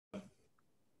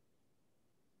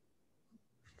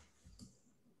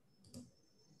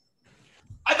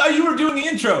thought you were doing the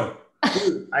intro.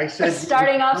 Dude, I said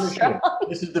starting off strong.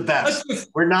 This is the best.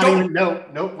 We're not even.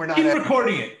 Nope. We're not. Keep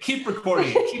recording it. Keep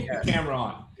the camera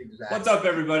on. Exactly. What's up,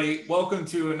 everybody? Welcome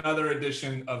to another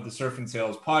edition of the Surf and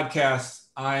Sales podcast.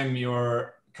 I'm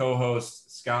your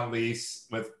co-host Scott Leese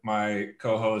with my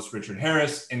co-host Richard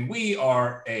Harris, and we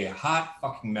are a hot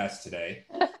fucking mess today.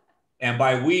 And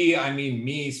by we, I mean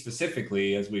me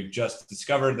specifically, as we've just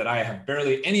discovered that I have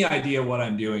barely any idea what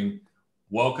I'm doing.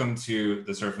 Welcome to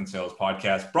the Surf and Sales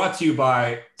podcast, brought to you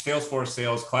by Salesforce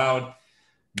Sales Cloud,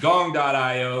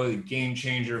 Gong.io, the game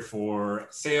changer for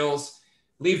sales,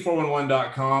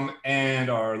 lead411.com, and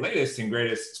our latest and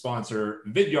greatest sponsor,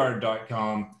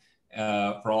 Vidyard.com,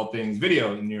 for all things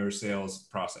video in your sales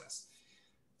process.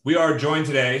 We are joined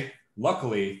today,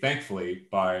 luckily, thankfully,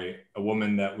 by a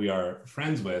woman that we are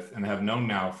friends with and have known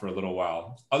now for a little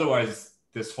while. Otherwise,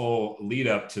 this whole lead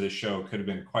up to the show could have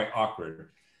been quite awkward.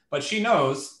 But she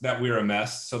knows that we're a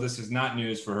mess, so this is not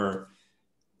news for her.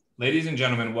 Ladies and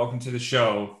gentlemen, welcome to the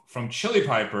show from Chili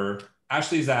Piper,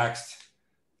 Ashley Zagst.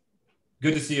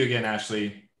 Good to see you again,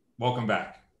 Ashley. Welcome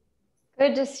back.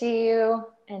 Good to see you,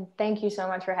 and thank you so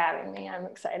much for having me. I'm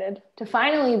excited to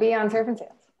finally be on Surf and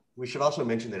Sales. We should also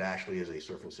mention that Ashley is a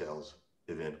Surf and Sales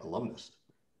event alumnus.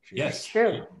 Yes,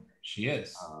 true. She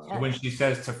is. Yes. When she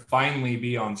says to finally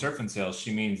be on Surf and Sales,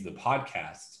 she means the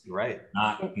podcast, right?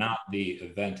 Not the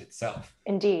event itself.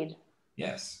 Indeed.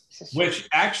 Yes. Which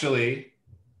actually,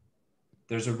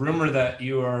 there's a rumor that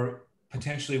you are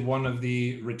potentially one of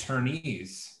the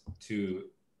returnees to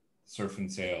Surf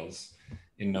and Sales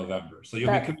in November. So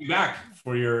you'll be coming back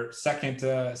for your second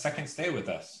stay with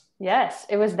us. Yes,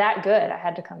 it was that good. I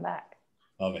had to come back.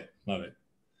 Love it.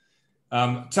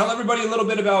 Tell everybody a little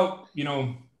bit about,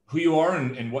 who you are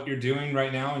and what you're doing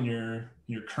right now in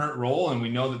your current role. And we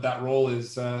know that role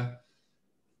is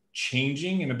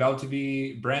changing and about to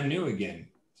be brand new again.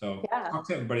 So talk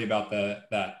to everybody about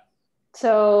that.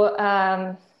 So,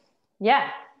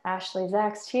 Ashley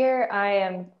Zagst here. I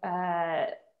am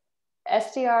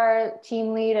SDR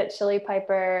team lead at Chili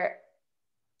Piper,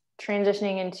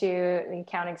 transitioning into the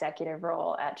account executive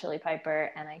role at Chili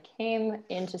Piper. And I came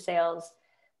into sales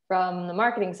from the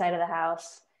marketing side of the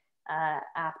house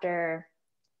after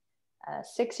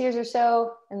 6 years or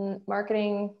so in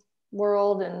marketing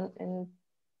world and in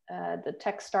the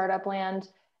tech startup land.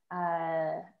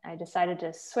 I decided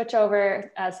to switch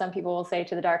over, as some people will say,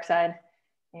 to the dark side,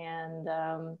 and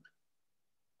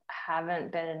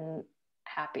haven't been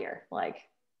happier.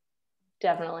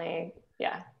 Definitely,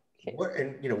 yeah.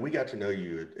 We got to know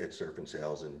you at Surf and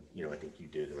Sales, and I think you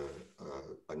did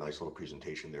a nice little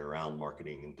presentation there around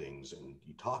marketing and things, and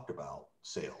you talked about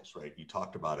sales, right? You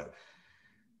talked about it,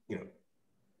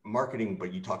 marketing,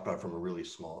 but you talked about it from a really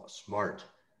smart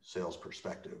sales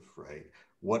perspective, right?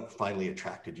 What finally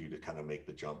attracted you to kind of make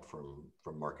the jump from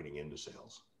marketing into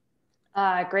sales?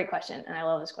 Great question, and I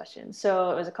love this question.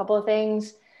 So it was a couple of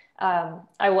things.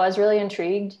 I was really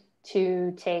intrigued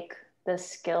to take the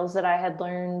skills that I had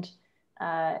learned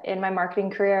in my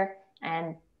marketing career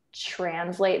and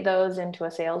translate those into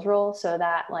a sales role, so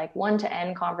that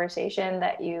one-to-end conversation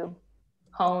that you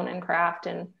hone and craft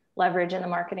and leverage in the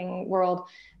marketing world,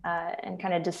 and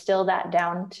kind of distill that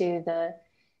down to the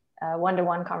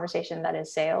one-to-one conversation that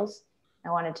is sales. I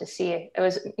wanted to see, it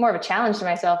was more of a challenge to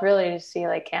myself, really, to see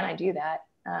can I do that,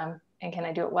 and can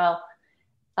I do it well?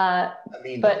 But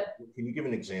can you give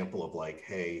an example of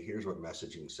hey, here's what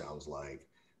messaging sounds like,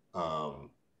 from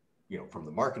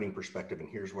the marketing perspective, and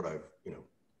here's what I've,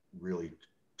 really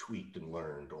tweaked and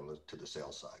learned to the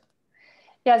sales side?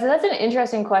 Yeah, so that's an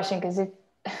interesting question, because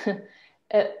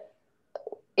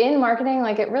in marketing,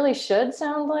 it really should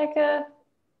sound like a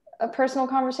personal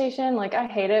conversation. I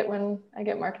hate it when I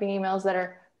get marketing emails that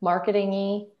are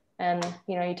marketing-y, and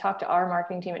you talk to our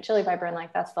marketing team at Chili Piper, and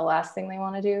that's the last thing they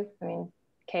want to do. I mean,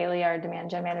 Kaylee, our demand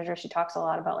gen manager, she talks a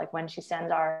lot about when she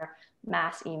sends our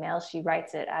mass emails, she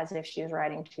writes it as if she was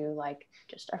writing to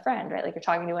just a friend, right? You're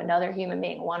talking to another human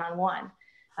being one-on-one.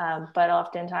 But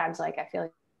oftentimes, I feel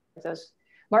like those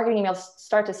marketing emails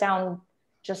start to sound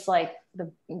just like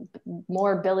the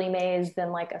more Billy Mays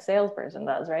than a salesperson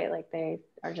does, right? They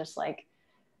are just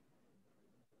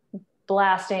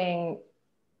blasting,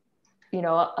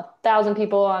 1,000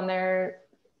 people on their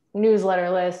newsletter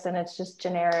list, and it's just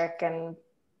generic and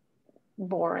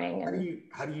boring. And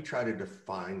how do you try to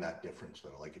define that difference,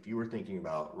 though? If you were thinking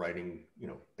about writing,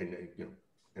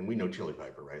 and we know Chili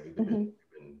Piper, right? They've been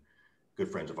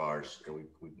good friends of ours, and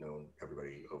we've known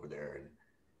everybody over there,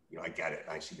 and I get it.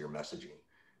 I see your messaging.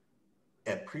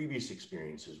 At previous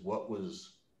experiences, what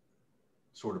was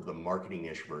sort of the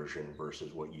marketing-ish version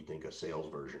versus what you think a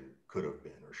sales version could have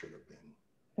been or should have been?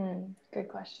 Good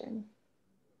question.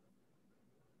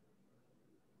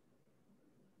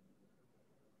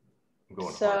 I'm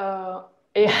going hard.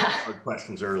 Yeah. Hard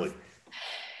questions early.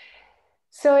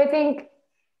 So I think,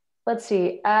 let's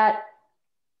see, I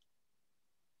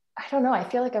don't know. I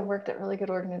feel like I've worked at really good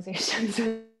organizations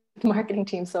with marketing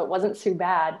teams, so it wasn't too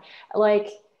bad. Like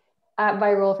at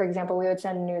Viral, for example, we would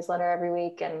send a newsletter every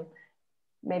week, and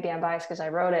maybe I'm biased because I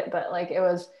wrote it, but like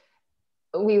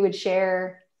we would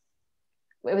share.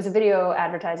 It was a video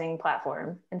advertising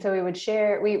platform, and so we would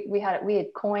share. We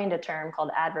had coined a term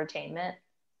called advertainment.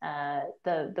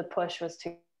 The push was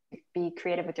to be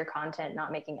creative with your content,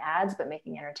 not making ads, but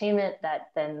making entertainment that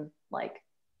then like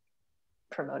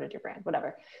promoted your brand,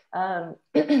 whatever.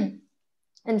 And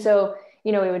so,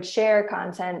 we would share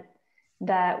content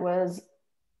that was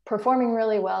performing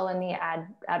really well in the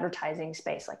advertising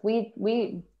space. Like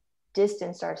we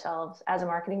distanced ourselves as a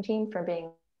marketing team from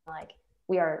being like,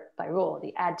 we are by rule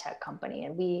the ad tech company,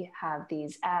 and we have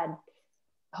these ad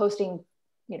hosting,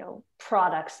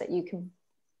 products that you can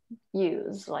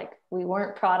use. Like we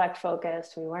weren't product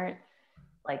focused. We weren't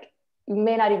like, you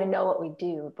may not even know what we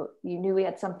do, but you knew we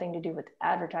had something to do with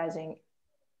advertising.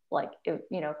 Like,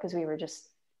 because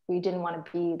we didn't want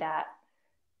to be that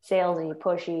salesy,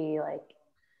 pushy, like,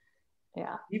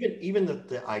 yeah. Even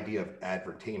the idea of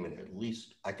advertainment, at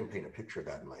least I can paint a picture of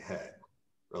that in my head.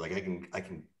 Or like I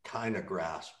can kind of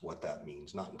grasp what that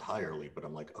means, not entirely, but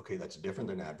I'm like, okay, that's different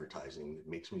than advertising. It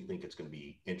makes me think it's going to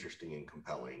be interesting and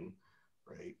compelling,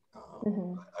 right?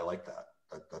 I like that.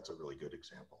 That's a really good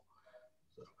example.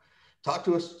 So, talk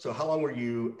to us. So, how long were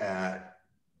you at?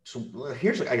 So,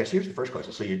 here's the first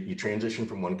question. So, you transitioned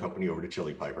from one company over to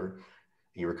Chili Piper.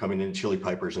 You were coming in Chili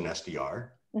Piper as an SDR.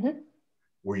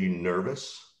 Were you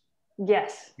nervous?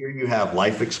 Yes. Here you have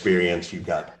life experience. You've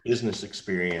got business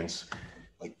experience.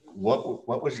 Like,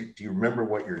 what was do you remember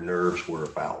what your nerves were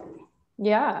about?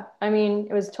 Yeah, I mean,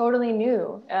 it was totally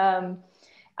new.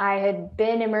 I had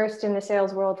been immersed in the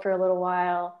sales world for a little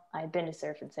while. I'd been to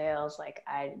Surf and Sales. Like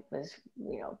I was,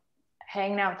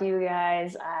 hanging out with you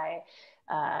guys. I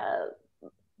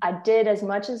did as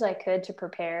much as I could to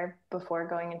prepare before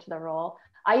going into the role.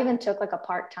 I even took like a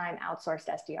part-time outsourced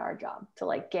SDR job to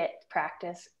like get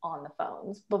practice on the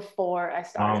phones before I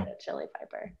started at Chili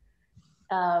Piper.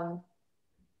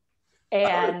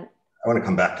 And I want to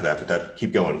come back to that, but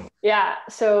keep going. Yeah.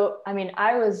 So, I mean,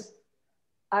 I was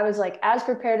like as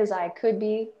prepared as I could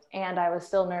be. And I was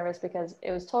still nervous because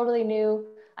it was totally new.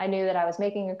 I knew that I was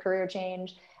making a career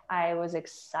change. I was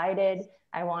excited.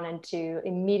 I wanted to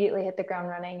immediately hit the ground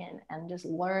running and just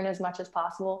learn as much as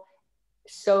possible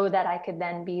so that I could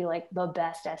then be like the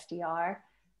best SDR.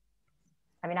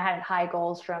 I mean, I had high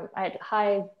goals I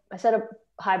set a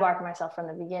high bar for myself from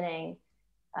the beginning.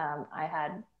 I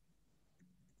had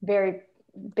very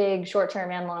big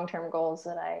short-term and long-term goals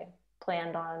that I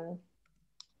planned on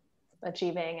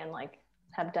achieving and like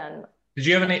have done a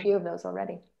few of those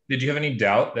already. Did you have any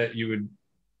doubt that you would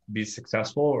be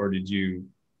successful, or did you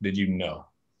know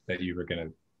that you were going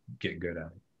to get good at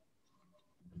it?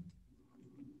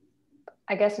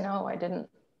 I guess no, I didn't,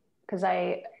 because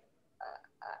I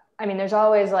mean, there's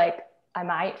always like, I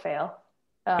might fail,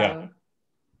 and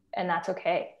that's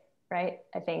okay, right?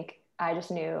 I think I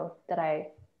just knew that I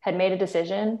had made a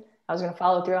decision. I was going to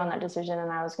follow through on that decision,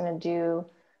 and I was going to do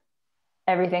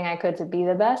everything I could to be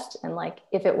the best. And like,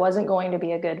 if it wasn't going to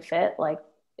be a good fit, like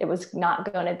it was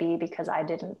not going to be because I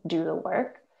didn't do the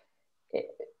work.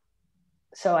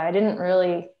 So I didn't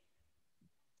really,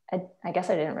 I guess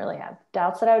I didn't really have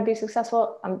doubts that I would be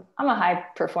successful. I'm a high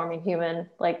performing human.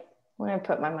 Like when I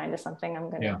put my mind to something, I'm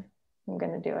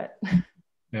going to do it.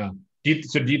 Yeah. Do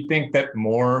you think that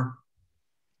more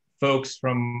folks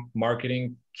from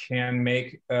marketing can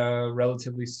make a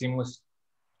relatively seamless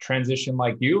transition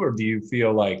like you, or do you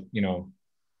feel like,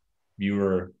 you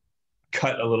were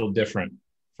cut a little different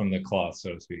from the cloth,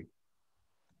 so to speak?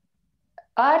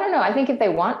 I don't know. I think if they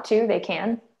want to, they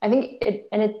can. I think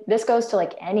this goes to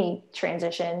like any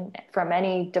transition from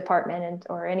any department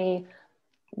or any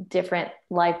different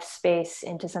life space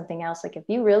into something else. Like if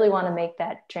you really want to make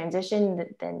that transition,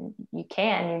 then you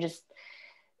can. You just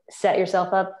set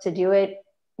yourself up to do it.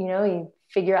 You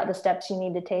figure out the steps you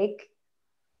need to take.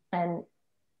 And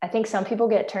I think some people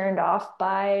get turned off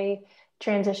by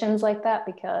transitions like that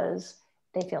because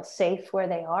they feel safe where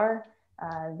they are.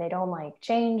 They don't like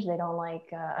change. They don't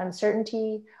like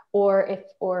uncertainty,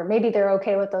 or maybe they're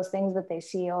okay with those things, but they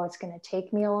see, oh, it's going to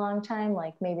take me a long time.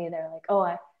 Like maybe they're like,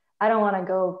 oh, I don't want to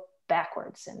go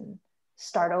backwards and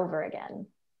start over again,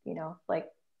 like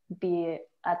be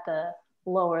at the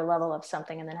lower level of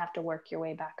something and then have to work your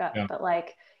way back up. Yeah. But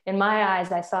like in my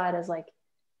eyes, I saw it as like,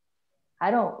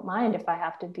 I don't mind if I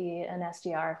have to be an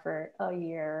SDR for a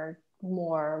year or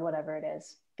more, or whatever it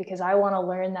is, because I want to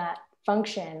learn that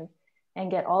function and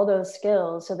get all those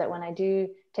skills so that when I do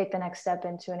take the next step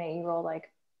into an AE role,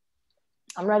 like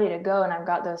I'm ready to go and I've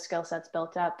got those skill sets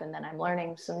built up, and then I'm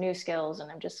learning some new skills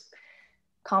and I'm just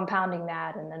compounding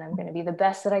that. And then I'm going to be the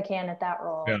best that I can at that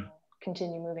role. Yeah. And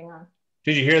continue moving on.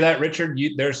 Did you hear that, Richard?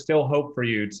 There's still hope for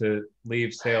you to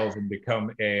leave sales and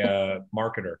become a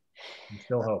marketer. There's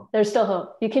still hope. There's still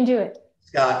hope. You can do it.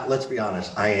 Scott, let's be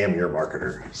honest. I am your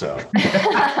marketer. So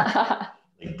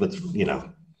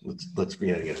let's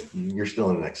be honest. You're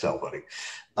still in an Excel, buddy.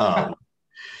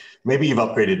 Maybe you've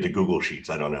upgraded to Google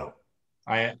Sheets. I don't know.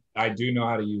 I do know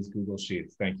how to use Google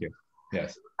Sheets. Thank you.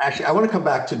 Yes. Actually, I want to come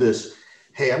back to this.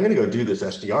 Hey, I'm going to go do this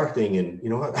SDR thing. And you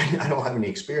know what? I don't have any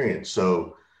experience.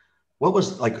 So what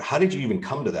was like, how did you even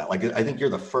come to that? Like, I think you're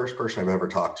the first person I've ever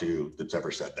talked to that's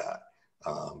ever said that,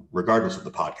 regardless of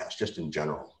the podcast, just in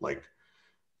general. Like,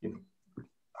 you know,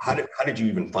 how did you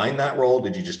even find that role?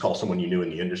 Did you just call someone you knew in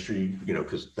the industry? You know,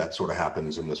 because that sort of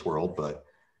happens in this world. But,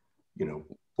 you know,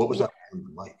 what was that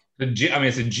like? I mean,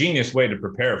 it's a genius way to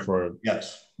prepare for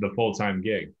Yes. the full-time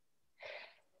gig.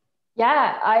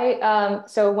 Yeah,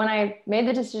 so when I made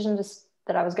the decision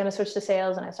that I was going to switch to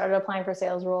sales and I started applying for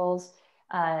sales roles,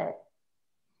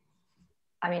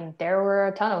 I mean, there were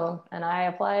a ton of them and I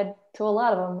applied to a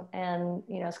lot of them. And,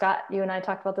 you know, Scott, you and I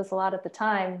talked about this a lot at the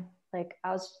time. Like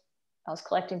I was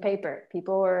collecting paper.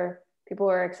 People were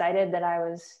excited that I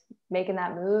was making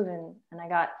that move, and I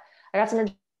got some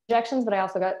rejections, but I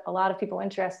also got a lot of people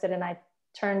interested, and I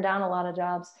turned down a lot of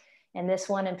jobs. And this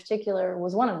one in particular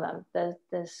was one of them.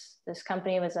 This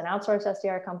company was an outsourced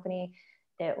SDR company.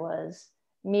 It was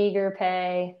meager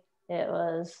pay. It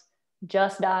was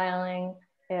just dialing.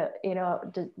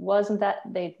 Wasn't that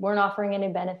they weren't offering any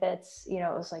benefits. You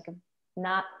know, it was like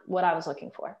not what I was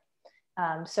looking for.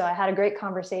 So I had a great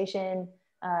conversation.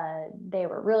 They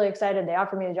were really excited. They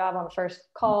offered me the job on the first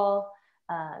call.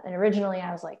 And originally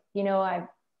I was like, you know, I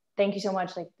thank you so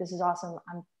much. Like, this is awesome.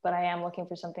 But I am looking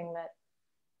for something that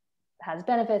has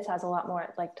benefits, has a lot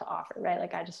more like to offer, right?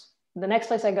 Like the next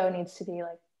place I go needs to be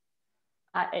like,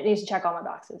 it needs to check all my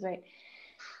boxes, right?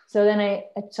 So then I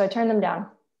turned them down.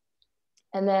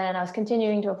 And then I was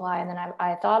continuing to apply, and then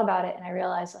I thought about it and I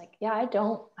realized like, yeah, I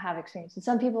don't have experience. And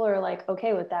some people are like,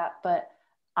 okay with that, but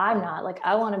I'm not. Like,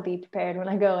 I want to be prepared when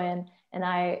I go in. And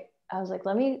I was like,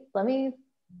 let me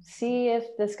see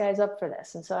if this guy's up for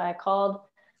this. And so I called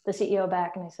the CEO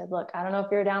back and I said, look, I don't know if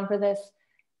you're down for this,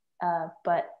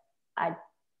 but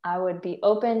I would be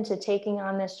open to taking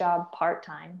on this job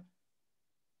part-time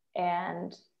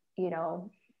and, you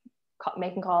know,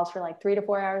 making calls for like 3 to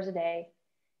 4 hours a day,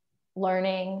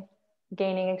 learning,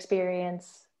 gaining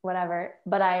experience, whatever.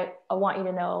 But I want you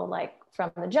to know, like,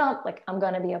 from the jump, like, I'm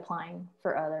going to be applying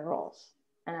for other roles,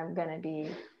 and I'm going to be,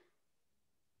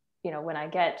 you know, when I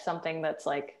get something that's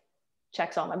like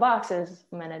checks all my boxes,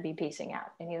 I'm going to be piecing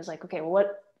out. And he was like, okay,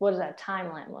 well, what does that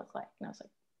timeline look like? And I was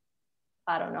like,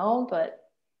 I don't know, but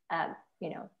at,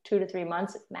 2 to 3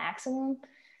 months maximum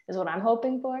is what I'm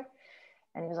hoping for.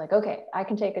 And he was like, okay, I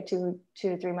can take a 2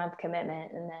 to 3 month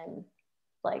commitment. And then,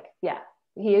 like, yeah,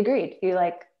 he agreed. He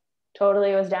like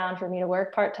totally was down for me to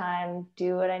work part-time,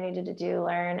 do what I needed to do,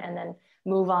 learn, and then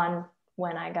move on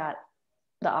when I got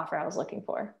the offer I was looking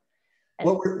for. And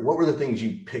what were the things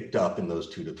you picked up in those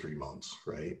 2 to 3 months,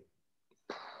 right?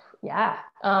 Yeah.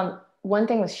 One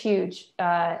thing was huge.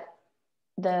 That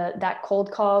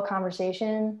cold call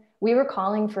conversation, we were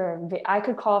calling I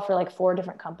could call for like 4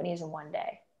 different companies in one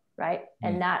day. Right.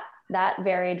 And that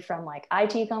varied from like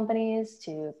IT companies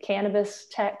to cannabis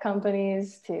tech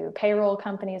companies to payroll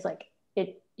companies. Like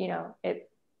it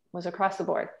was across the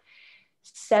board.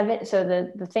 So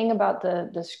the thing about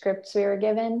the scripts we were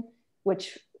given,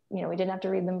 which, we didn't have to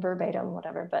read them verbatim,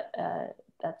 whatever, but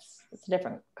it's a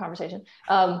different conversation.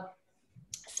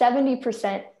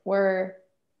 70%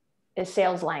 is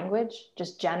sales language,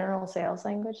 just general sales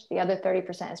language. The other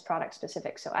 30% is product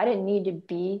specific. So I didn't need to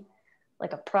be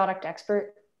like a product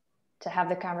expert to have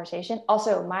the conversation.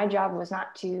 Also, my job was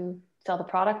not to sell the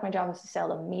product. My job was to sell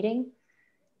the meeting.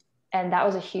 And that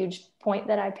was a huge point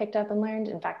that I picked up and learned.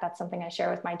 In fact, that's something I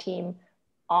share with my team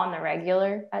on the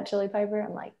regular at Chili Piper.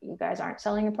 I'm like, you guys aren't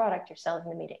selling a product, you're selling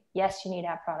the meeting. Yes, you need to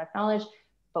have product knowledge,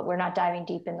 but we're not diving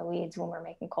deep in the weeds when we're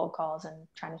making cold calls and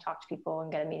trying to talk to people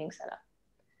and get a meeting set up.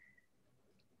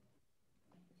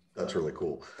 That's really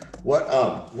cool.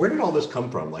 Where did all this come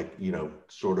from? Like,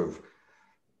 sort of,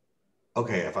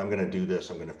 okay, if I'm going to do this,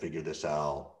 I'm going to figure this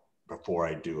out before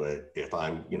I do it. If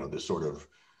I'm, this sort of,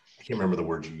 I can't remember the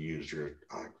words you used.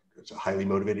 It's a highly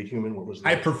motivated human. What was that?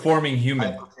 High performing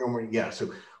human. Yeah.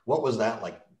 So What was that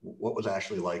like? What was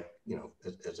Ashley like,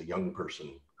 as a young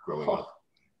person growing up?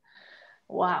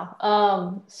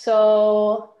 Wow.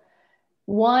 So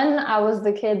one, I was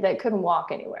the kid that couldn't walk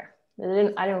anywhere.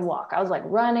 I didn't walk. I was like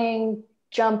running,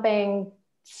 jumping,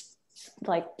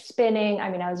 like spinning. I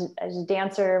mean, I was a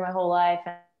dancer my whole life,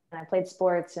 and I played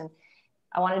sports, and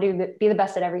I wanted to be the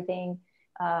best at everything.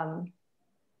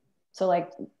 So like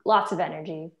lots of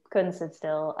energy, couldn't sit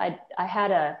still. I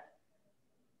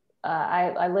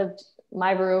lived,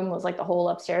 my room was like the whole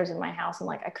upstairs in my house. And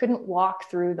like, I couldn't walk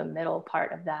through the middle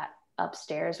part of that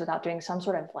upstairs without doing some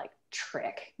sort of like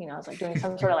trick, I was like doing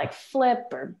some sort of like flip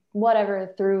or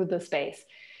whatever through the space.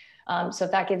 So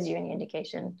if that gives you any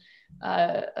indication,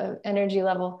 of energy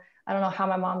level, I don't know how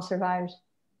my mom survived.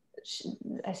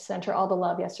 I sent her all the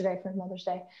love yesterday for Mother's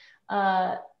Day.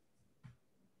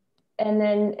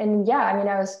 And yeah, I mean,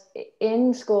 I was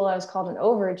in school, I was called an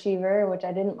overachiever, which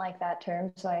I didn't like that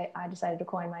term. So I decided to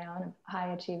coin my own,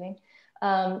 high achieving.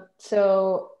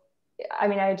 So, I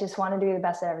mean, I just wanted to be the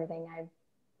best at everything.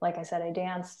 Like I said, I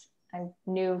danced. I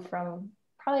knew from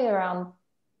probably around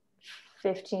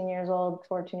 15 years old,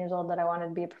 14 years old, that I wanted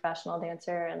to be a professional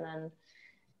dancer. And then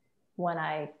when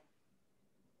I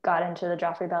got into the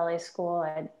Joffrey Ballet School,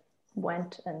 I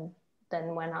went and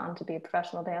then went on to be a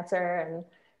professional dancer. And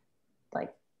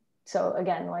like, so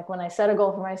again, like when I set a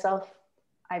goal for myself,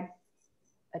 I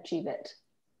achieve it.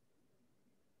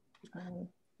 Do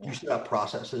you set out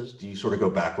processes? Do you sort of go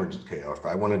backwards? Okay, if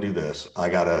I want to do this, I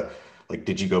gotta, like,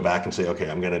 did you go back and say, okay,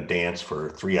 I'm going to dance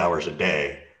for 3 hours a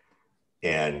day,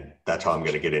 and that's how I'm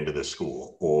going to get into this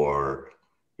school? Or,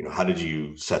 how did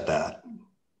you set that?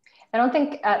 I don't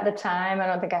think at the time, I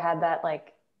don't think I had that,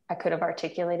 like, I could have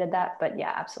articulated that, but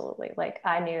yeah, absolutely. Like,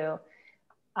 I knew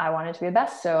I wanted to be the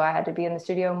best, so I had to be in the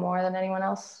studio more than anyone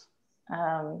else.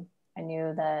 I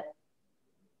knew that,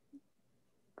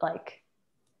 like,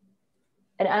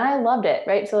 and I loved it,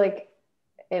 right? So like,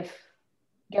 if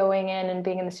going in and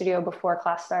being in the studio before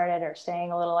class started or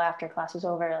staying a little after class was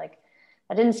over, like,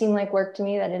 that didn't seem like work to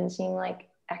me. That didn't seem like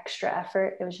extra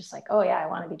effort. It was just like, oh yeah, I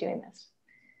want to be doing this.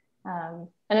 And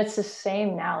it's the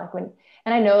same now, like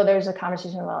and I know there's a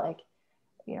conversation about like,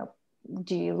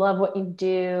 do you love what you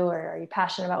do, or are you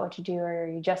passionate about what you do, or are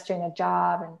you just doing a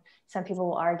job? And some people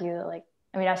will argue that, like,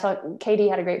 I mean, I saw KD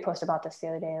had a great post about this the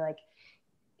other day. Like,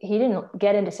 he didn't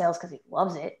get into sales because he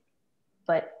loves it,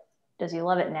 but does he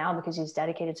love it now because he's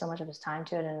dedicated so much of his time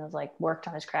to it and has like worked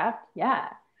on his craft? Yeah.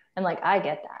 And like, I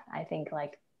get that. I think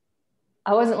like,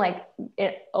 I wasn't like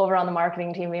over on the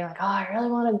marketing team being like, oh, I really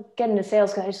want to get into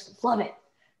sales because I just love it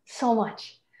so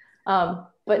much.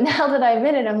 But now that I'm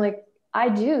in it, I'm like, I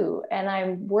do. And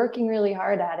I'm working really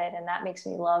hard at it. And that makes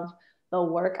me love the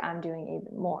work I'm doing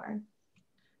even more.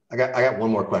 I got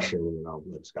one more question, and then I'll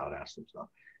let Scott ask some stuff.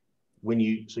 So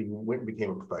you went and became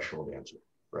a professional dancer,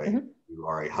 right? Mm-hmm. You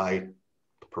are a high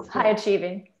performer. High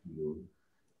achieving.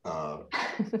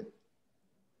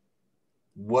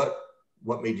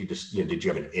 What made you just, did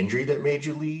you have an injury that made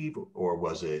you leave, or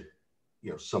was it,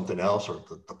 something else, or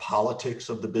the politics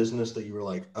of the business that you were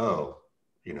like, oh,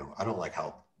 I don't like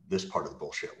how this part of the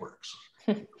bullshit works?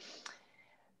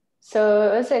 So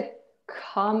it was a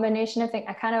combination of things.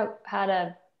 I kind of had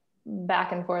a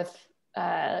back and forth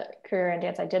career in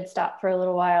dance. I did stop for a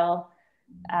little while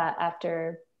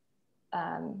after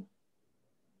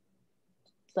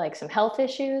like some health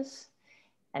issues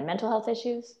and mental health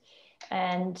issues.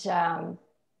 And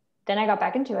then I got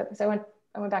back into it because I went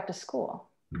back to school.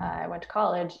 I went to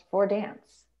college for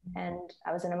dance, and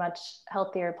I was in a much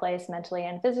healthier place mentally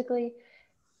and physically.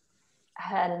 I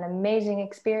had an amazing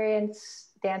experience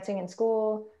dancing in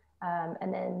school,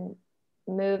 and then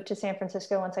moved to San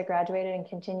Francisco once I graduated and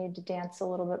continued to dance a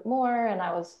little bit more. And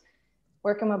I was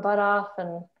working my butt off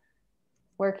and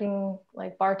working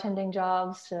like bartending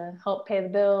jobs to help pay the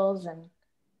bills. And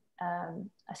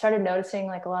I started noticing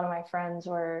like a lot of my friends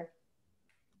were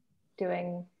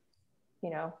doing,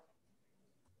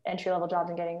 entry-level jobs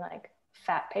and getting like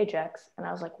fat paychecks. And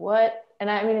I was like, what? And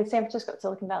I mean, in San Francisco,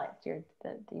 Silicon Valley, you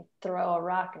throw a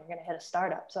rock and you're going to hit a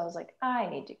startup. So I was like, I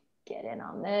need to get in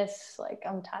on this. Like,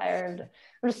 I'm tired.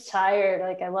 I'm just tired.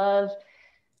 Like, I love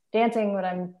dancing, but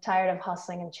I'm tired of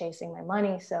hustling and chasing my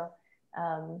money. So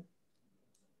I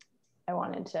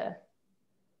wanted to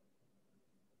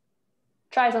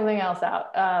try something else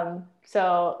out.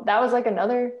 So that was like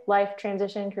another life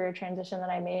transition, career transition that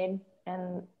I made.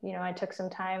 And, I took some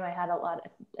time. I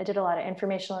did a lot of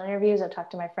informational interviews. I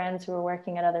talked to my friends who were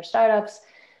working at other startups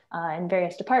in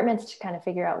various departments to kind of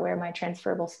figure out where my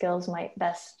transferable skills might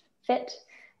best fit.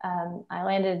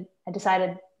 I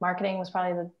decided marketing was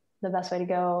probably the best way to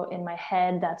go. In my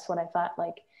head, that's what I thought,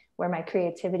 like where my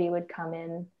creativity would come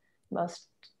in most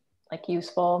like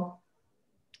useful.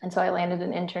 And so I landed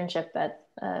an internship at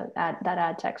that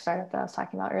ad tech startup that I was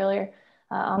talking about earlier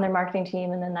on their marketing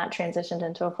team. And then that transitioned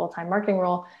into a full-time marketing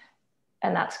role.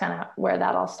 And that's kind of where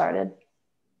that all started.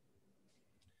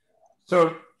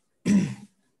 So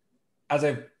as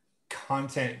a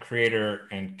content creator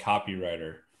and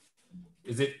copywriter,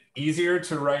 is it easier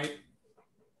to write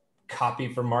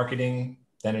copy for marketing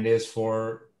than it is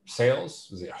for sales?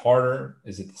 Is it harder?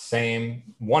 Is it the same?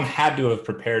 One had to have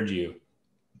prepared you.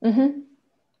 Mm-hmm.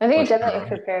 I think it definitely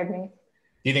prepared me.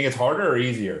 Do you think it's harder or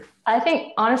easier?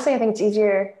 Honestly, I think it's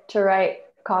easier to write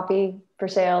copy for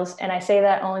sales. And I say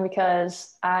that only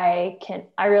because I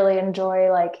really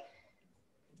enjoy like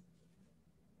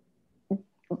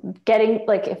getting,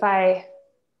 like if I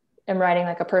am writing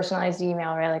like a personalized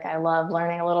email, right? Like I love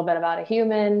learning a little bit about a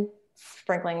human,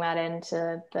 sprinkling that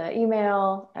into the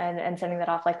email and sending that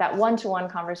off. Like that one-to-one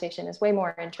conversation is way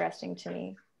more interesting to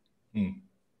me.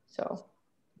 So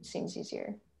it seems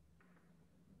easier.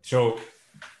 So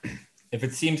if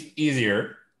it seems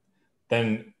easier,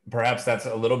 then perhaps that's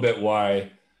a little bit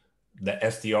why the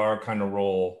SDR kind of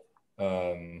role,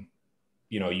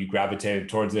 you gravitated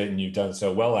towards it and you've done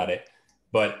so well at it.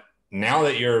 But now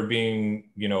that you're being,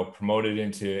 promoted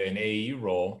into an AE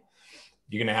role,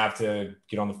 you're going to have to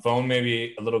get on the phone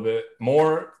maybe a little bit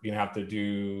more. You're going to have to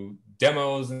do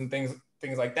demos and things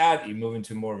like that. You move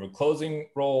into more of a closing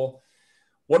role.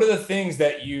 What are the things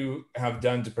that you have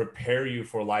done to prepare you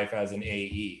for life as an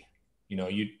AE?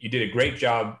 You did a great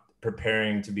job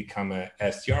preparing to become a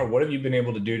SDR. What have you been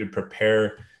able to do to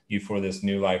prepare you for this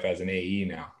new life as an AE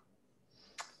now?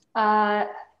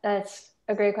 That's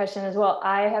a great question as well.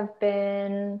 I have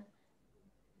been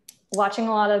watching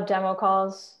a lot of demo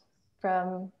calls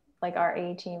from like our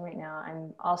AE team right now.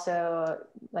 I'm also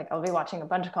like, I'll be watching a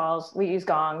bunch of calls. We use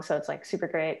Gong, so it's like super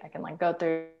great. I can like go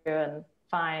through and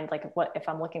find like what, if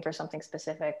I'm looking for something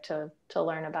specific to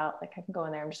learn about, like I can go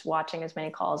in there and just watching as many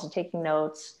calls and taking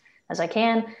notes as I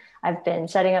can. I've been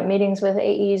setting up meetings with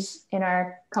AEs in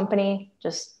our company,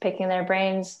 just picking their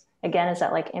brains. Again, it's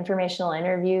that like informational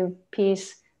interview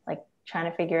piece, like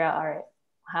trying to figure out, all right,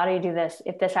 how do you do this?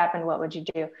 If this happened, what would you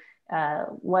do?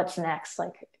 What's next?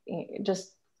 Like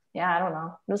just, I don't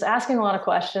know. Just asking a lot of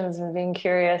questions and being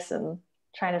curious and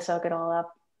trying to soak it all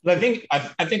up. But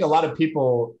I think a lot of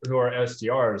people who are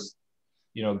SDRs,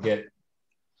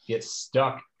 get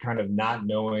stuck kind of not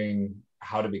knowing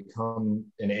how to become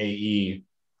an AE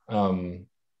and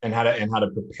how to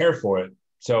prepare for it.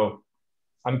 So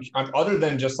I'm other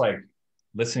than just like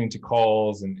listening to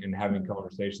calls and having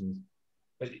conversations,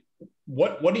 but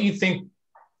what do you think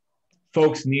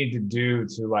folks need to do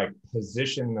to like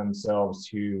position themselves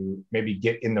to maybe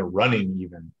get in the running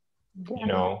even,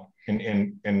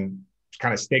 and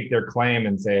kind of stake their claim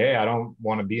and say, hey, I don't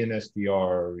want to be an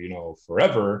SDR,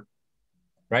 forever,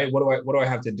 right? What do I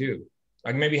have to do?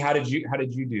 Like maybe how did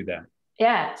you do that?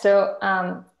 Yeah. So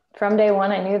from day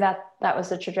one, I knew that was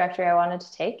the trajectory I wanted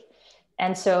to take.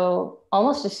 And so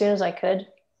almost as soon as I could,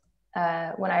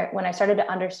 when I started to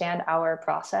understand our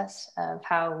process of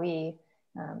how we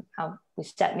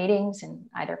set meetings, and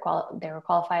either they were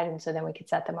qualified, and so then we could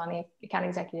set them on the account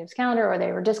executive's calendar, or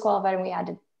they were disqualified and we had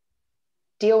to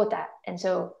deal with that. And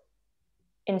so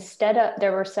instead of,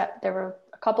 there were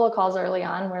a couple of calls early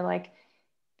on where like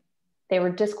they were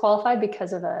disqualified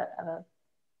because of a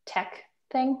tech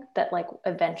thing that like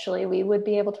eventually we would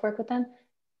be able to work with them,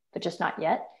 but just not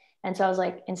yet. And so I was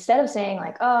like, instead of saying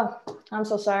like, oh, I'm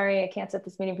so sorry, I can't set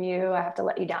this meeting for you, I have to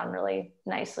let you down really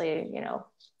nicely,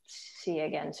 see you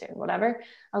again soon, whatever.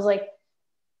 I was like,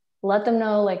 let them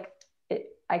know like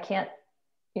I can't,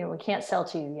 we can't sell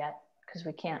to you yet because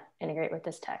we can't integrate with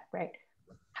this tech, right?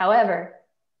 However,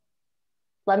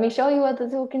 let me show you what the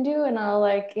tool can do, and I'll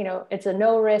like, it's a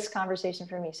no risk conversation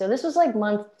for me. So this was like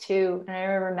month 2, and I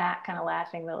remember Matt kind of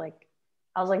laughing that like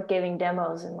I was like giving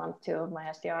demos in month 2 of my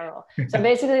SDR role. So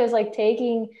basically it was like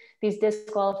taking these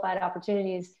disqualified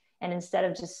opportunities, and instead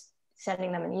of just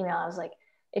sending them an email, I was like,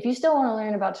 if you still want to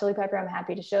learn about Chili Pepper, I'm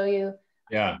happy to show you.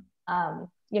 Yeah.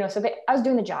 So I was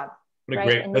doing the job.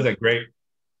 That's a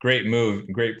great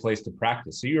move, great place to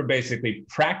practice. So you were basically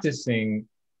practicing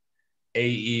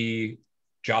AE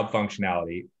job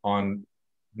functionality on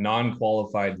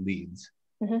non-qualified leads,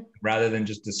 rather than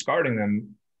just discarding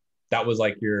them. That was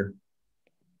like your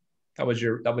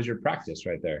practice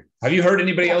right there. Have you heard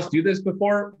anybody else do this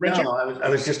before, Richard? No, I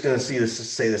was just going to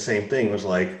say the same thing. It was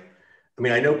like,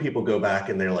 I know people go back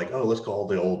and they're like, oh, let's call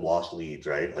the old lost leads,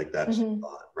 right? Like that's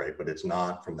right, but it's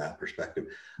not from that perspective.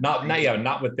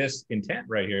 Not with this intent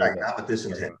right here. Right, not with this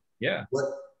intent. Yeah.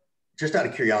 just out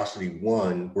of curiosity,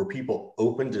 one, were people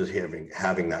open to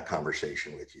having that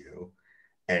conversation with you?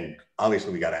 And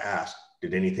obviously we got to ask,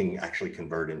 did anything actually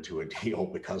convert into a deal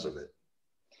because of it?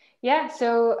 Yeah.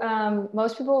 So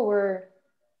most people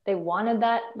they wanted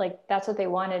that, like, that's what they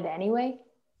wanted anyway.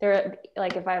 They're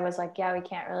like, if I was like, yeah, we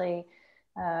can't really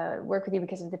work with you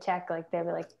because of the tech, like they'd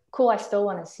be like, cool, I still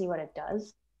want to see what it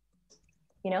does,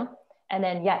 you know? And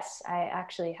then, yes, I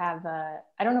actually have,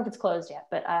 I don't know if it's closed yet,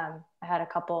 but I had a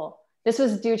couple, this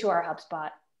was due to our HubSpot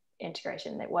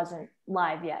integration. It wasn't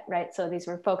live yet, right? So these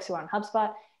were folks who were on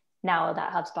HubSpot. Now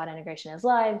that HubSpot integration is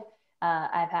live,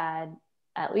 I've had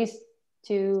at least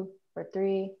 2 or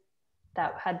 3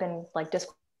 that had been like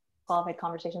disqualified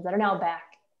conversations that are now back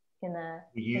in the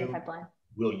pipeline.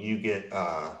 Will you get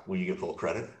full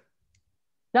credit?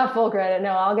 Not full credit.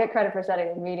 No, I'll get credit for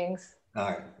setting the meetings. All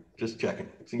right, just checking.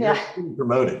 So you're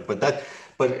promoted,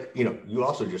 but you know, you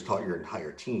also just taught your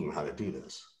entire team how to do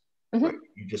this. Mm-hmm. Right?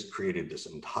 You just created this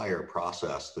entire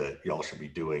process that y'all should be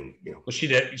doing. You know, well, she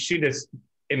just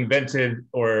invented,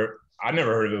 or I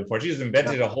never heard of it before. She just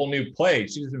invented a whole new play.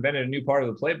 She just invented a new part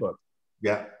of the playbook.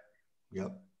 Yeah,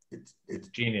 yep. It's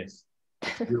genius.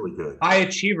 It's really good. High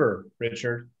achiever,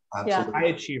 Richard. Absolutely. High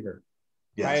achiever.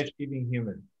 Yes. High achieving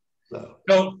human.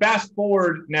 So fast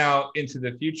forward now into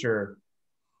the future,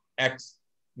 X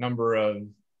number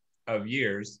of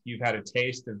years, you've had a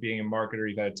taste of being a marketer,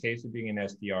 you've had a taste of being an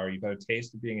SDR, you've had a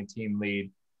taste of being a team lead,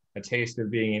 a taste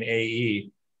of being an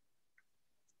AE.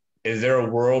 Is there a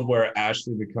world where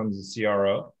Ashley becomes a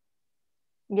CRO?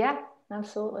 Yeah,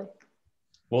 absolutely.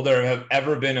 Will there have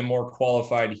ever been a more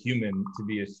qualified human to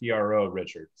be a CRO,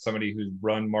 Richard? Somebody who's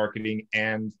run marketing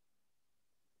and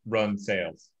run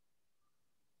sales?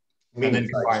 I mean,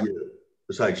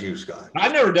 besides you, Scott.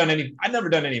 I've never done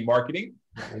any marketing.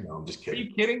 I know, I'm just kidding. Are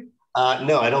you kidding?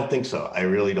 No, I don't think so. I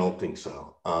really don't think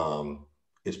so.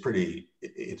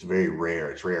 It's very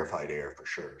rare. It's rarefied air for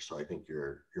sure. So I think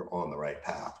you're on the right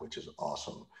path, which is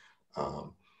awesome.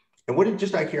 And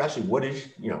just out of curiosity,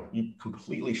 you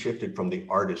completely shifted from the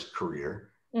artist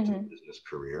career to the business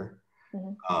career.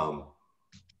 Mm-hmm.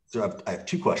 So I have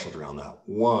 2 questions around that.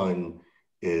 One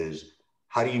is,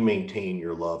 how do you maintain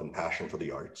your love and passion for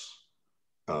the arts?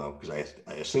 Because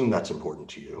I assume that's important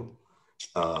to you.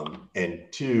 And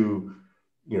 2,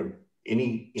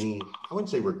 any I wouldn't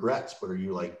say regrets, but are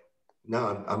you like,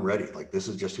 no, I'm ready. Like, this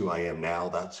is just who I am now.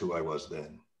 That's who I was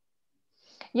then.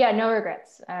 Yeah, no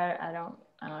regrets. I don't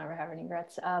ever have any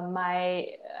regrets.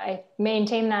 I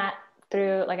maintain that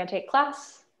through, like, I take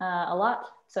class a lot.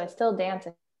 So I still dance,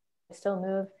 I still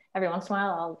move. Every once in a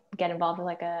while, I'll get involved with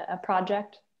like a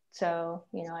project. So,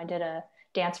 I did a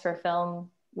dance for film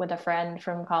with a friend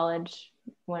from college,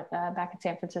 went back in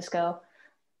San Francisco.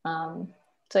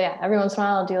 So yeah, every once in a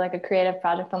while I'll do like a creative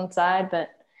project on the side, but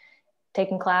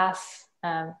taking class.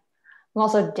 I'm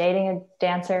also dating a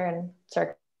dancer and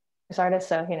circus artist.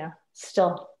 So,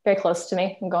 still very close to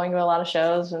me. I'm going to a lot of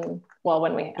shows, and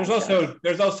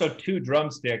there's also 2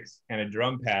 drumsticks and a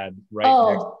drum pad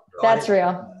right next to her. That's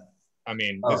real. I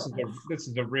mean, this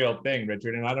is a real thing,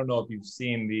 Richard. And I don't know if you've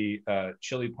seen the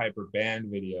Chili Piper band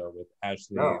video with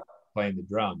Ashley playing the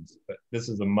drums, but this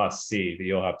is a must see that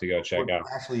you'll have to go check out.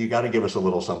 Ashley, you got to give us a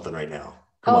little something right now.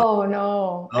 Come on.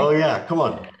 No. Oh yeah, come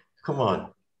on.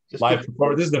 Live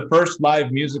performance. This is the first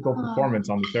live musical performance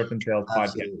on the Surf and Sales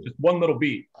podcast. Just one little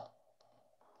beat.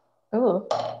 Ooh.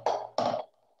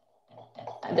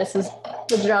 This is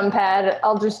the drum pad.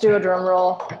 I'll just do a drum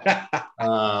roll.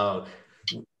 I'd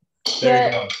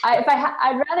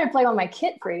rather play on my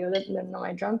kit for you than on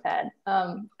my drum pad.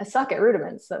 I suck at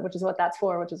rudiments, which is what that's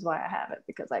for, which is why I have it,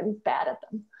 because I'm bad at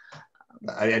them.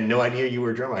 I had no idea you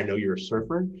were a drummer. I know you're a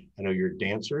surfer. I know you're a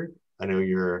dancer. I know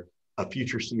you're a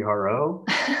future CRO.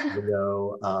 I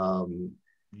know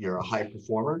you're a high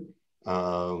performer,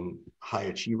 high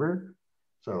achiever.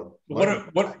 So what are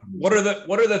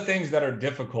the things that are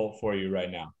difficult for you right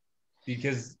now?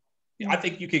 Because I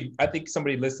think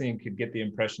somebody listening could get the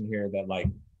impression here that, like,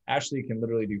 Ashley can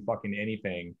literally do fucking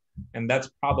anything. And that's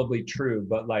probably true.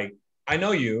 But, like, I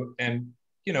know you, and,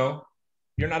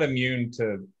 you're not immune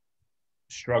to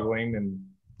struggling and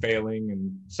failing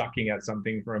and sucking at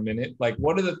something for a minute. Like,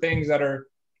 what are the things that are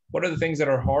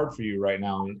hard for you right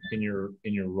now in your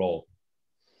role?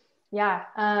 Yeah,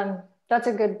 that's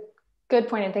a good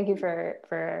point. And thank you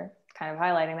for kind of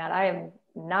highlighting that. I am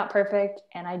not perfect,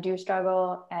 and I do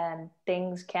struggle, and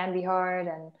things can be hard.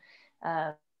 And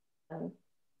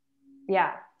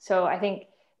so I think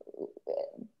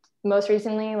most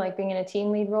recently, like, being in a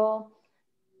team lead role,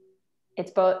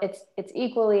 it's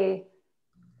equally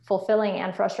fulfilling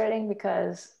and frustrating,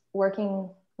 because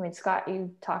Scott,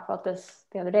 you talked about this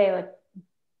the other day, like,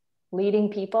 leading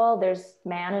people, there's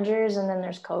managers and then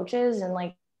there's coaches. And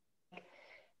like,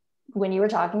 when you were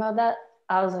talking about that,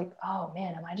 I was like, oh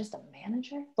man, am I just a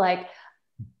manager? Like,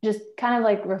 just kind of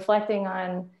like reflecting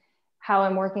on how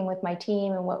I'm working with my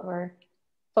team and what we're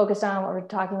focused on, what we're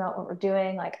talking about, what we're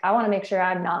doing. Like, I want to make sure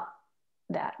I'm not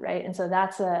that, right? And so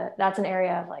that's an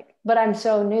area of like, but I'm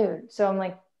so new. So I'm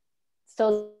like,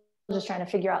 still just trying to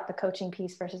figure out the coaching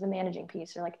piece versus the managing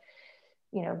piece, or like,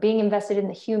 you know, being invested in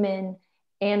the human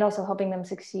and also helping them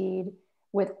succeed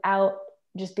without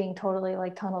just being totally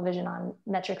like tunnel vision on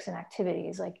metrics and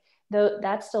activities. Like, though,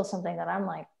 that's still something that I'm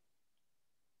like,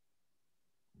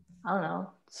 I don't know,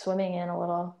 swimming in a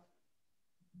little.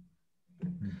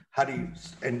 How do you,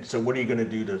 and so what are you going to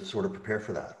do to sort of prepare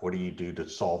for that? What do you do to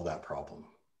solve that problem?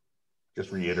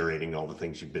 Just reiterating all the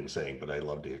things you've been saying, but I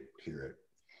love to hear it.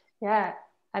 Yeah.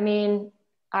 I mean,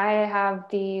 I have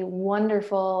the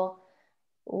wonderful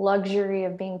luxury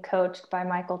of being coached by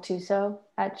Michael Tuso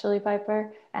at Chili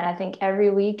Piper. And I think every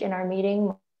week in our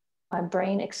meeting, my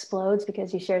brain explodes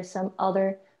because he shares some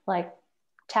other like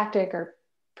tactic or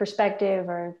perspective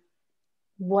or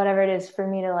whatever it is for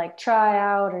me to like try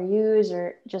out or use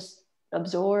or just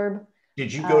absorb.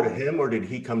 Did you go to him or did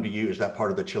he come to you? Is that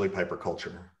part of the Chili Piper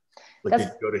culture? Like, did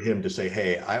you go to him to say,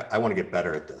 hey, I want to get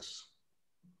better at this?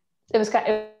 It was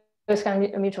kind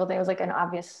of a mutual thing. It was like an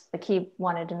obvious, like he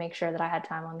wanted to make sure that I had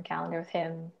time on the calendar with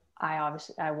him.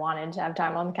 I wanted to have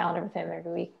time on the calendar with him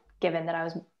every week, given that I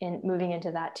was moving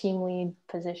into that team lead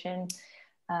position.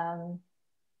 Yeah.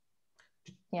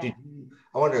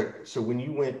 I wonder, so when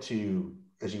you went to,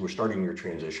 as you were starting your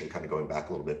transition, kind of going back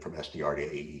a little bit from SDR to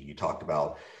AE, you talked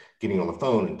about getting on the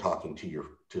phone and talking to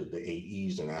the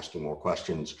AEs and asking more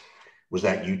questions. Was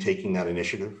that you taking that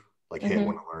initiative? Like, hey, I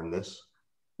want to learn this.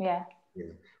 Yeah.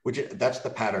 Which that's the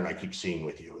pattern I keep seeing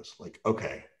with you is like,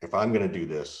 okay, if I'm going to do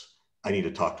this, I need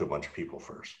to talk to a bunch of people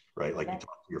first, right? Like you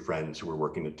talk to your friends who were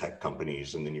working at tech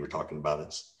companies, and then you were talking about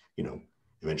it's, you know,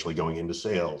 eventually going into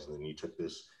sales, and then you took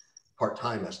this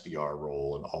part-time SDR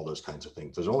role and all those kinds of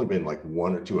things. There's only been like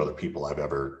one or two other people I've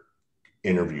ever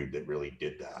interviewed that really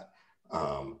did that.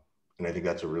 And I think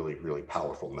that's a really, really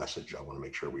powerful message I want to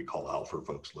make sure we call out for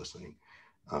folks listening.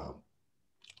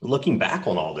 Looking back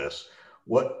on all this,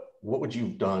 what would you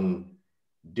have done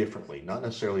differently? Not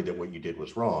necessarily that what you did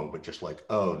was wrong, but just like,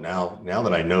 oh, now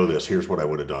that I know this, here's what I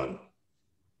would have done.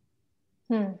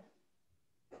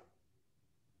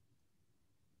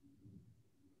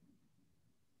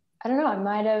 I don't know. I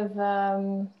might have,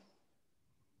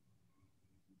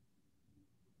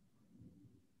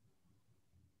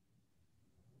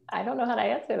 I don't know how to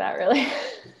answer that really.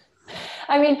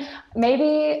 I mean,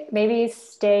 maybe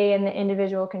stay in the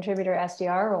individual contributor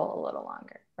SDR role a little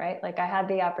longer, right? Like I had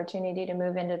the opportunity to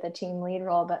move into the team lead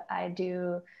role, but I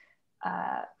do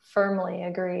firmly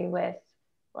agree with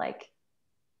like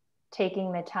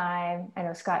taking the time. I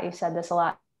know, Scott, you've said this a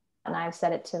lot, and I've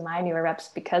said it to my newer reps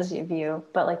because of you,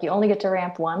 but like you only get to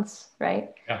ramp once,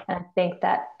 right? Yeah. And I think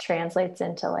that translates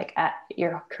into like at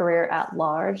your career at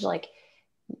large. Like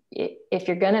if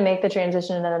you're going to make the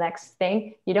transition to the next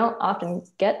thing, you don't often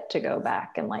get to go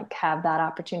back and like have that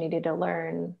opportunity to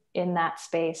learn in that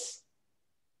space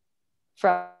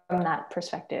from that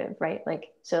perspective, right?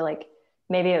 Like, so like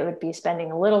maybe it would be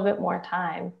spending a little bit more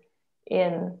time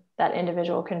in that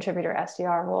individual contributor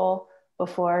SDR role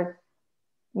before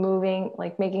moving,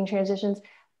 like making transitions.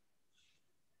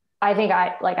 I think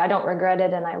I don't regret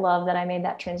it. And I love that I made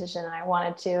that transition and I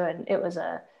wanted to, and it was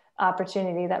a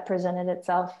opportunity that presented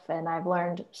itself and I've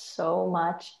learned so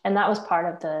much. And that was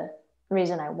part of the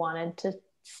reason I wanted to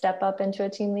step up into a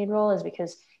team lead role, is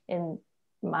because in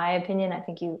my opinion, I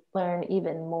think you learn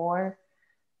even more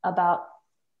about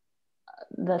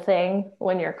the thing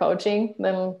when you're coaching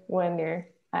than when you're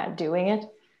doing it.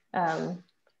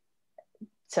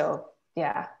 So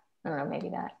yeah, I don't know, maybe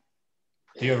that.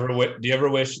 Do you ever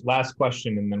wish, last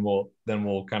question, and then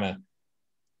we'll kind of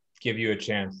give you a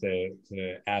chance to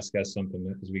ask us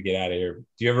something as we get out of here.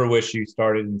 Do you ever wish you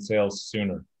started in sales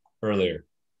earlier?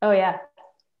 Oh yeah.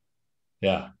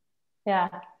 Yeah. Yeah.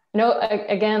 No,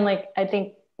 again, like I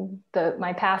think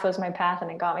my path was my path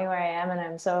and it got me where I am. And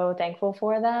I'm so thankful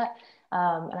for that.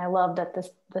 And I love that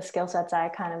the skill sets I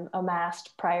kind of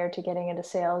amassed prior to getting into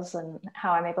sales and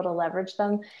how I'm able to leverage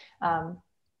them.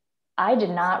 I did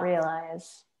not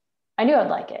realize, I knew I'd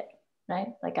like it, right?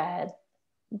 Like I had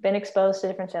been exposed to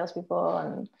different salespeople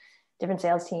and different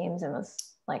sales teams and was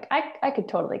like, I could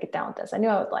totally get down with this. I knew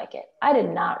I would like it. I did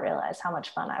not realize how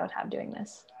much fun I would have doing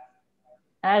this.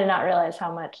 And I did not realize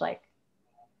how much like,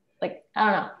 I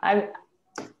don't know.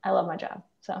 I love my job.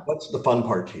 So what's the fun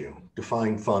part to you?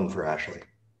 Define fun for Ashley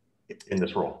in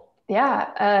this role.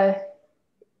 Yeah.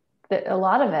 A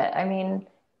lot of it. I mean,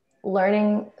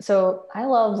 learning. So I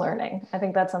love learning. I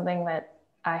think that's something that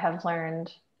I have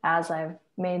learned as I've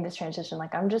made this transition.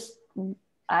 Like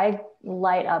I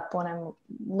light up when I'm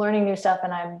learning new stuff,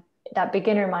 and I'm that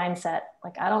beginner mindset.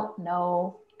 Like, I don't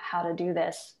know how to do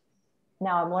this.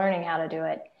 Now I'm learning how to do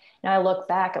it. Now I look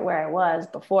back at where I was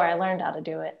before I learned how to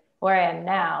do it, where I am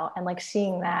now, and like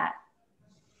seeing that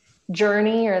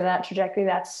journey or that trajectory,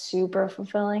 that's super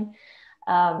fulfilling.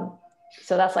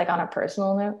 So that's like on a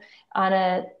personal note. On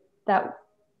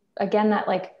that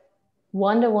like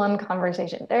one-to-one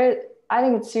conversation there, I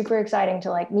think it's super exciting to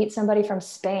like meet somebody from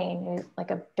Spain who's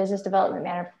like a business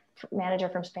development manager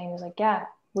from Spain who's like, yeah,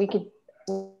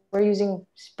 we're using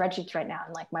spreadsheets right now,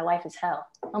 and like my life is hell.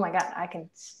 Oh my God, I can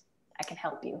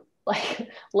help you. Like,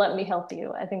 let me help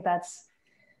you. I think that's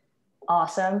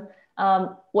awesome.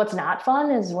 What's not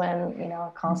fun is when, I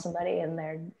call somebody and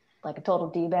they're like a total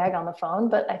D-bag on the phone,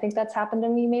 but I think that's happened to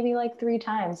me maybe like 3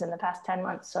 times in the past 10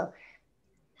 months. So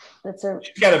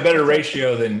she's got a better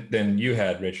ratio than you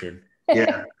had, Richard.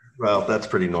 Yeah. Well, that's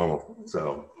pretty normal.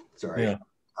 So sorry. Yeah.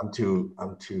 I'm too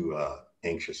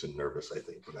anxious and nervous, I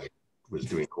think, when I was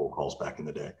doing cold calls back in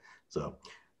the day. So,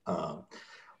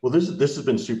 well, this has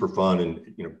been super fun.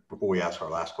 And, before we ask our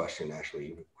last question,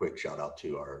 Ashley, quick shout out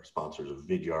to our sponsors of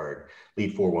Vidyard,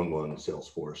 Lead 411,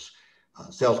 Salesforce,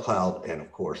 Sales Cloud, and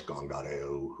of course,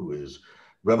 Gong.io, who is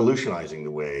revolutionizing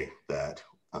the way that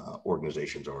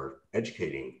organizations are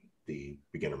educating the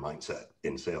beginner mindset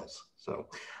in sales. So,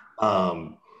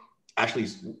 Ashley,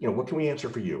 what can we answer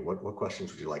for you? What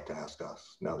questions would you like to ask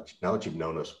us now that you've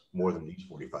known us more than these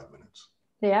 45 minutes?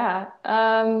 Yeah.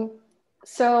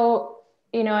 So,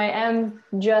 I am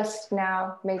just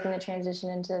now making the transition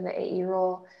into the AE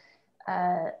role.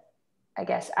 I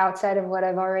guess outside of what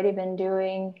I've already been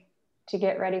doing to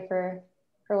get ready for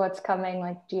what's coming,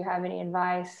 like, do you have any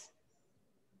advice?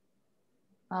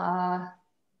 On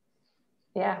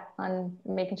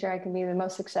making sure I can be the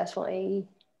most successful AE.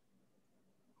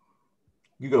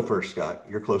 You go first, Scott.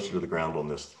 You're closer to the ground on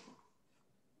this.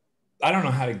 I don't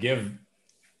know how to give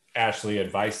Ashley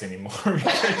advice anymore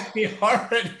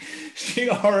because she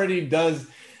already does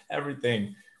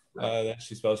everything that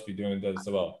she's supposed to be doing and does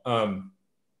so well.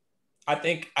 I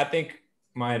think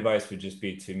my advice would just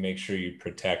be to make sure you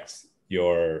protect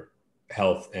your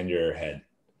health and your head,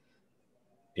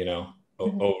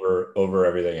 over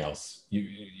everything else.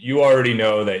 You already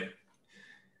know that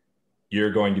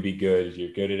you're going to be good.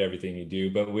 You're good at everything you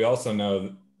do, but we also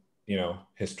know,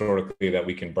 historically, that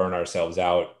we can burn ourselves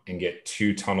out and get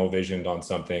too tunnel visioned on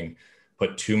something,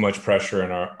 put too much pressure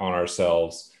on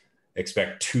ourselves,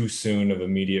 expect too soon of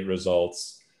immediate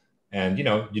results. And,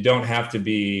 you don't have to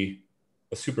be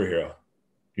a superhero.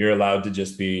 You're allowed to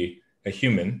just be a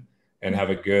human and have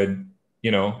a good,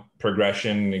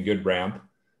 progression and a good ramp,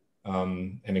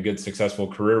 and a good successful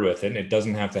career with it. And it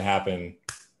doesn't have to happen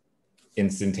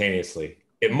instantaneously.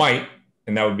 It might,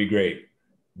 and that would be great,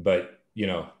 but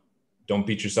don't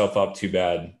beat yourself up too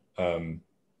bad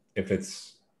if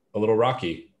it's a little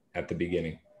rocky at the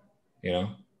beginning. Yeah.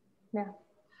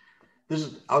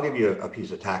 I'll give you a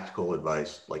piece of tactical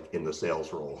advice, like in the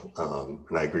sales role,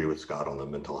 and I agree with Scott on the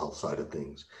mental health side of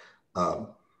things.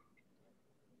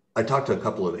 I talked to a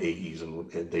couple of AEs, and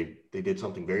they did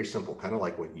something very simple, kind of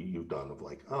like what you've done, of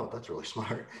like, oh, that's really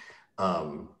smart,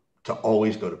 to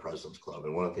always go to President's Club.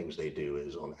 And one of the things they do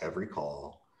is on every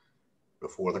call,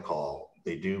 before the call,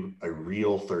 they do a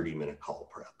real 30-minute call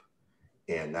prep.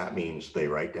 And that means they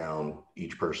write down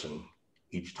each person,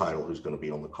 each title who's going to be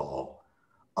on the call,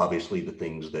 obviously the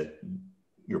things that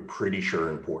you're pretty sure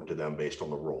are important to them based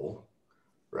on the role,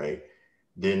 right?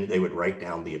 Then they would write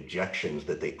down the objections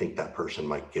that they think that person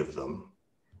might give them.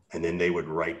 And then they would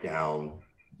write down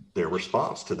their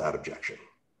response to that objection,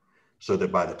 so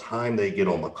that by the time they get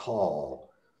on the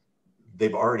call,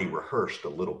 they've already rehearsed a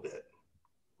little bit,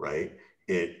 right?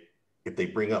 If they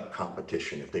bring up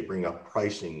competition, if they bring up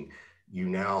pricing, you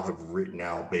now have written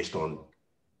out based on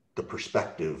the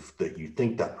perspective that you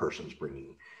think that person's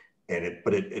bringing. And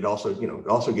it also, it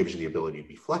also gives you the ability to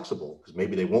be flexible, because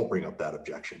maybe they won't bring up that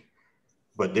objection.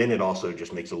 But then it also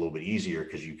just makes it a little bit easier,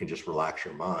 because you can just relax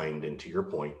your mind and, to your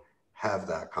point, have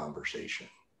that conversation,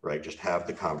 right? Just have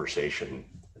the conversation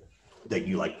that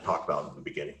you like to talk about in the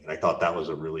beginning. And I thought that was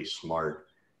a really smart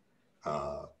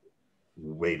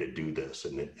way to do this.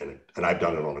 And I've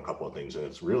done it on a couple of things, and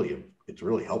it's really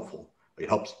helpful.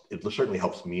 It certainly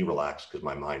helps me relax, because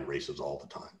my mind races all the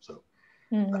time. So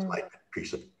that's my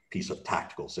piece of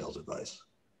tactical sales advice.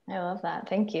 I love that.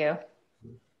 Thank you.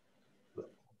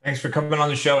 Thanks for coming on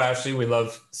the show, Ashley. We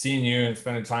love seeing you and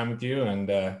spending time with you,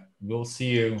 and we'll see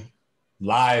you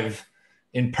live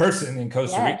in person in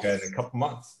Costa Rica Yes. in a couple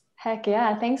months. Heck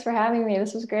yeah. Thanks for having me.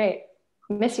 This was great.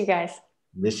 Miss you guys.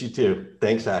 Miss you too.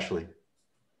 Thanks, Ashley.